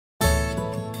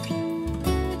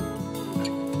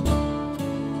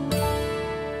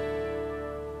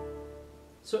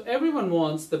So everyone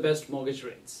wants the best mortgage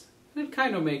rates. And it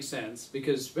kind of makes sense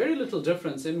because very little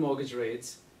difference in mortgage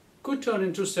rates could turn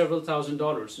into several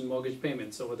 $1,000s in mortgage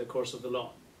payments over the course of the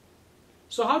loan.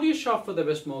 So how do you shop for the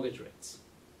best mortgage rates?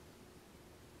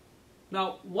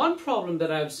 Now, one problem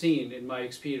that I've seen in my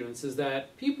experience is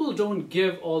that people don't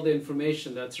give all the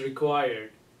information that's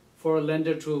required for a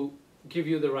lender to give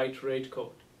you the right rate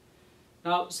code.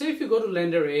 Now, say if you go to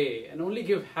lender A and only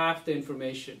give half the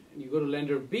information, and you go to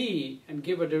lender B and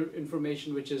give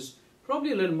information which is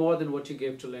probably a little more than what you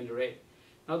gave to lender A.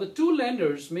 Now, the two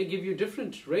lenders may give you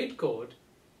different rate code,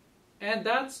 and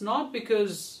that's not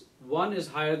because one is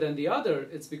higher than the other,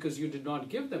 it's because you did not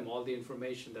give them all the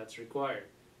information that's required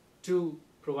to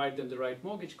provide them the right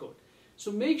mortgage code.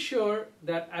 So make sure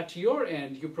that at your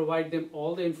end you provide them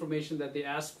all the information that they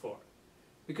ask for.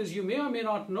 Because you may or may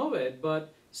not know it,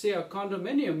 but say a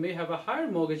condominium may have a higher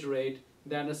mortgage rate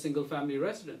than a single family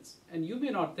residence, and you may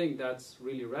not think that's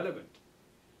really relevant.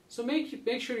 So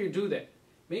make sure you do that.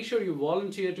 Make sure you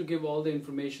volunteer to give all the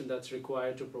information that's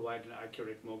required to provide an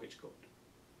accurate mortgage code.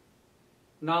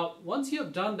 Now, once you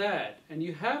have done that, and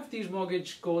you have these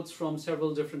mortgage codes from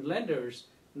several different lenders,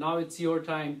 now it's your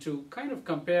time to kind of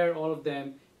compare all of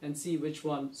them and see which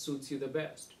one suits you the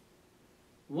best.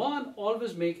 One,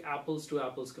 always make apples to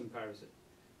apples comparison.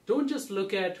 Don't just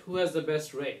look at who has the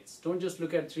best rates. Don't just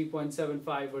look at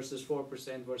 3.75 versus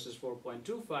 4% versus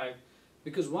 4.25,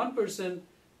 because one person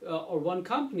or one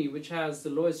company which has the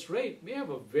lowest rate may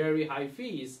have a very high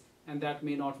fees, and that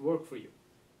may not work for you.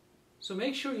 So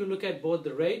make sure you look at both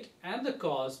the rate and the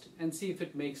cost and see if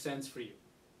it makes sense for you.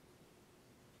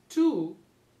 Two,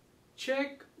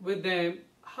 check with them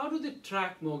how do they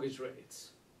track mortgage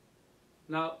rates.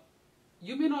 Now,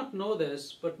 you may not know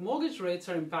this, but mortgage rates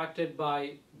are impacted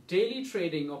by daily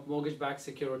trading of mortgage-backed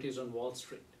securities on Wall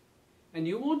Street. And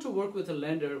you want to work with a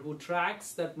lender who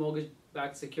tracks that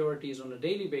mortgage-backed securities on a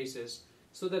daily basis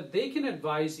so that they can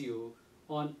advise you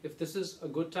on if this is a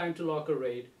good time to lock a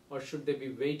rate or should they be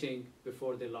waiting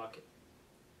before they lock it.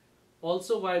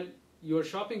 Also, while you're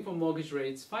shopping for mortgage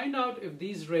rates, find out if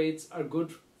these rates are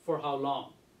good for how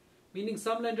long. Meaning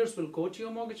some lenders will quote you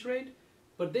a mortgage rate,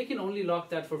 but they can only lock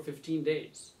that for 15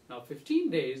 days. Now 15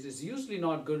 days is usually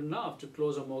not good enough to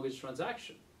close a mortgage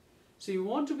transaction. So you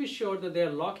want to be sure that they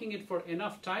are locking it for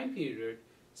enough time period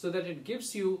so that it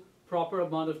gives you proper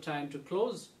amount of time to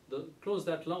close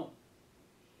that loan.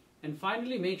 And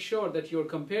finally, make sure that you're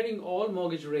comparing all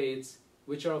mortgage rates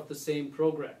which are of the same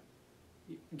program.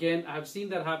 Again, I've seen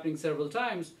that happening several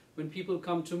times when people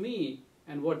come to me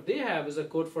and what they have is a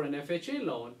quote for an FHA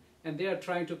loan, and they are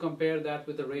trying to compare that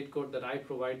with the rate code that I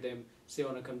provide them, say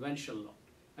on a conventional loan.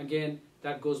 Again,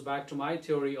 that goes back to my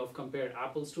theory of compare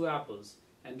apples to apples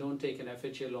and don't take an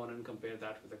FHA loan and compare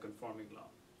that with a conforming loan.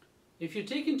 If you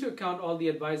take into account all the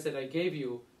advice that I gave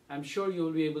you, I'm sure you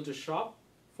will be able to shop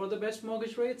for the best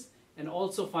mortgage rates and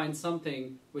also find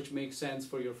something which makes sense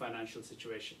for your financial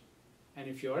situation. And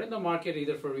if you are in the market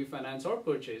either for refinance or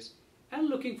purchase and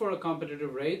looking for a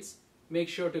competitive rates, make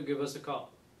sure to give us a call.